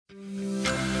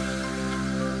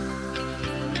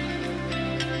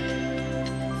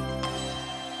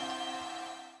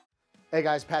Hey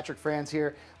guys, Patrick Franz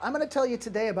here. I'm going to tell you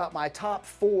today about my top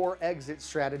 4 exit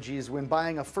strategies when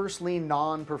buying a first lien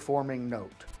non-performing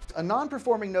note. A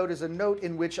non-performing note is a note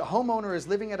in which a homeowner is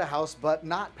living at a house but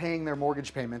not paying their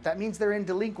mortgage payment. That means they're in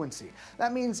delinquency.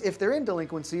 That means if they're in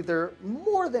delinquency, they're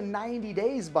more than 90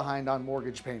 days behind on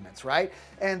mortgage payments, right?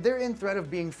 And they're in threat of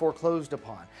being foreclosed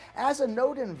upon. As a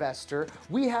note investor,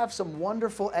 we have some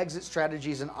wonderful exit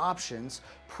strategies and options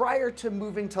prior to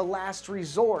moving to last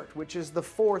resort, which is the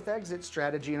 4th exit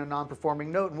strategy in a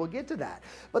non-performing note, and we'll get to that.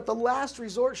 But the last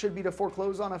resort should be to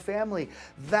foreclose on a family.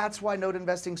 That's why note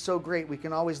investing is so great. We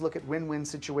can always look at win-win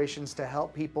situations to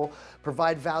help people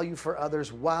provide value for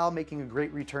others while making a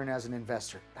great return as an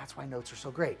investor. That's why notes are so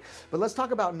great. But let's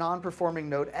talk about non-performing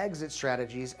note exit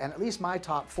strategies, and at least my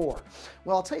top 4.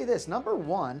 Well, I'll tell you this. Number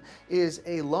 1 is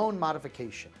a loan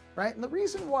modification. Right? And the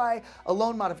reason why a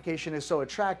loan modification is so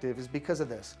attractive is because of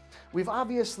this. We've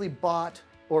obviously bought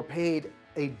or paid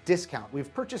a discount.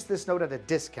 We've purchased this note at a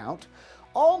discount.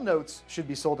 All notes should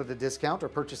be sold at a discount or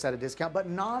purchased at a discount, but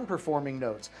non-performing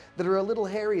notes that are a little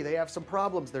hairy, they have some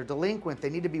problems, they're delinquent, they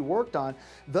need to be worked on,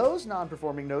 those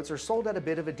non-performing notes are sold at a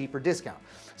bit of a deeper discount.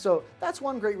 So that's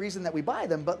one great reason that we buy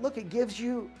them, but look, it gives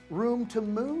you room to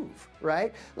move,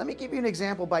 right? Let me give you an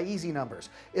example by easy numbers.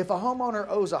 If a homeowner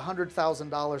owes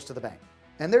 $100,000 to the bank,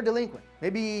 and they're delinquent,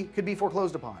 maybe could be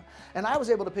foreclosed upon, and I was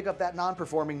able to pick up that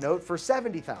non-performing note for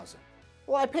 $70,000.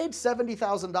 Well, I paid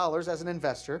 $70,000 as an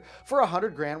investor for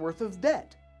 100 grand worth of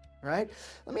debt, right?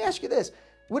 Let me ask you this.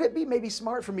 Would it be maybe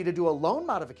smart for me to do a loan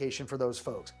modification for those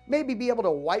folks? Maybe be able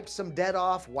to wipe some debt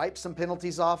off, wipe some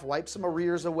penalties off, wipe some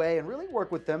arrears away, and really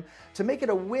work with them to make it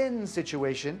a win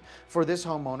situation for this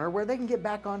homeowner where they can get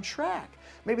back on track.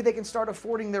 Maybe they can start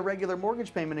affording their regular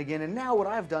mortgage payment again. And now what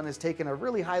I've done is taken a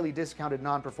really highly discounted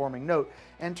non-performing note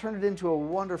and turned it into a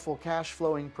wonderful cash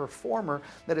flowing performer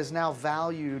that is now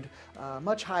valued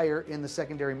much higher in the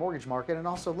secondary mortgage market. And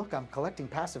also, look, I'm collecting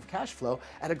passive cash flow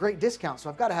at a great discount, so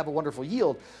I've got to have a wonderful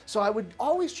yield. So I would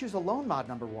always choose a loan mod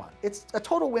number 1. It's a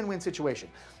total win-win situation.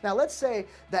 Now, let's say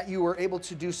that you were able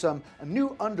to do some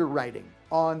new underwriting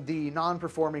on the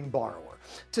non-performing borrower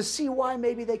to see why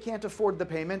maybe they can't afford the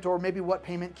payment, or maybe what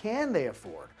payment can they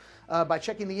afford by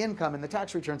checking the income and the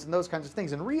tax returns and those kinds of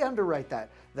things, and re-underwrite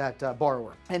that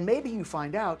borrower. And maybe you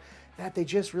find out that they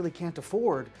just really can't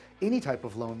afford any type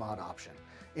of loan mod option.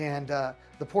 And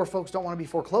the poor folks don't want to be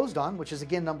foreclosed on, which is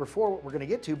again number 4, what we're going to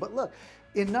get to. But look,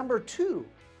 in number 2,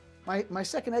 my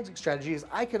second exit strategy is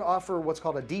I can offer what's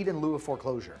called a deed in lieu of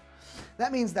foreclosure.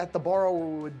 That means that the borrower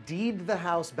would deed the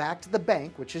house back to the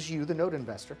bank, which is you, the note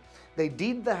investor. They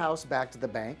deed the house back to the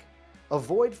bank,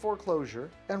 avoid foreclosure,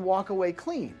 and walk away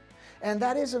clean. And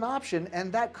that is an option,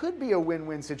 and that could be a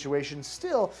win-win situation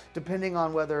still, depending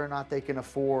on whether or not they can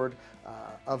afford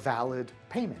a valid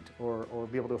payment or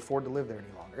be able to afford to live there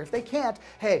any longer. If they can't,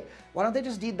 hey, why don't they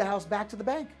just deed the house back to the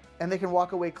bank? And they can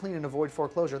walk away clean and avoid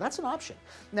foreclosure. That's an option.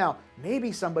 Now,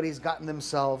 maybe somebody's gotten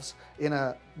themselves in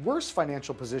a worse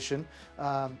financial position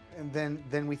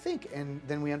than we think and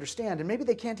than we understand. And maybe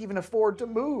they can't even afford to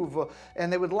move,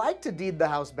 and they would like to deed the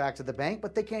house back to the bank,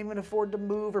 but they can't even afford to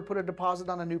move or put a deposit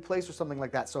on a new place or something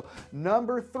like that. So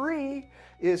number 3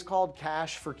 is called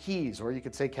cash for keys, or you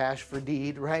could say cash for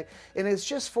deed, right? And it's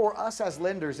just for us as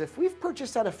lenders, if we've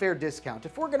purchased at a fair discount,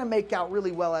 if we're gonna make out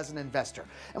really well as an investor,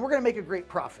 and we're gonna make a great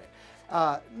profit,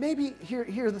 maybe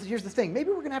here's the thing. Maybe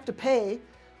we're gonna have to pay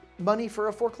money for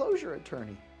a foreclosure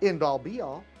attorney, end all be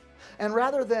all. And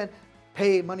rather than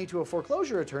pay money to a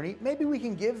foreclosure attorney, maybe we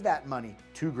can give that money,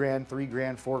 2 grand, 3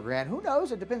 grand, 4 grand, who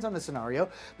knows? It depends on the scenario.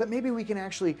 But maybe we can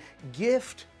actually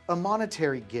gift a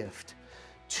monetary gift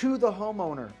to the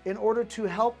homeowner in order to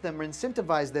help them or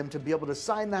incentivize them to be able to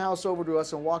sign the house over to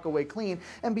us and walk away clean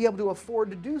and be able to afford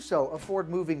to do so, afford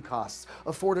moving costs,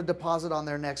 afford a deposit on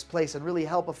their next place, and really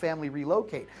help a family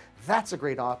relocate. That's a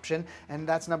great option, and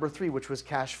that's number 3, which was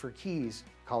cash for keys.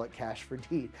 Call it cash for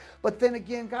deed. But then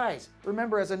again, guys,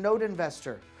 remember, as a note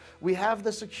investor, we have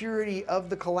the security of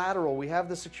the collateral. We have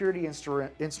the security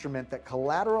instrument that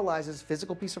collateralizes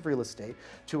physical piece of real estate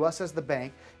to us as the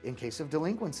bank in case of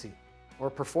delinquency or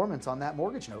performance on that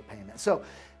mortgage note payment. So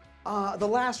the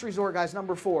last resort, guys,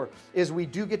 number 4, is we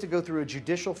do get to go through a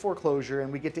judicial foreclosure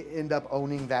and we get to end up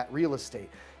owning that real estate.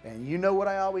 And you know what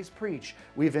I always preach,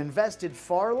 we've invested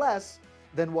far less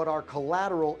than what our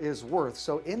collateral is worth.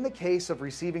 So in the case of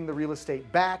receiving the real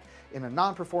estate back in a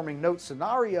non-performing note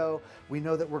scenario, we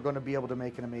know that we're going to be able to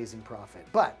make an amazing profit.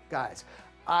 But guys,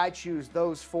 I choose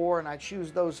those four, and I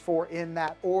choose those four in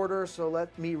that order. So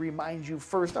let me remind you,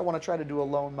 first, I want to try to do a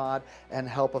loan mod and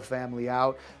help a family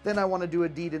out. Then I want to do a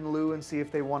deed in lieu and see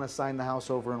if they want to sign the house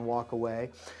over and walk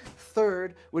away.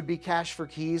 Third would be cash for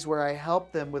keys, where I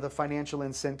help them with a financial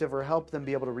incentive or help them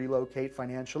be able to relocate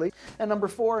financially. And number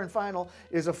four and final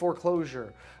is a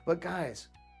foreclosure. But guys,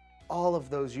 all of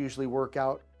those usually work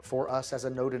out for us as a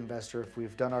note investor. If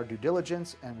we've done our due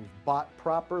diligence and we've bought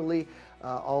properly,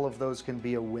 all of those can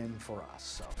be a win for us.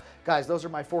 So guys, those are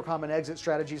my 4 common exit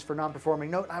strategies for non-performing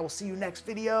note. I will see you next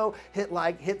video. Hit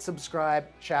like, hit subscribe.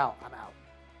 Ciao, I'm out.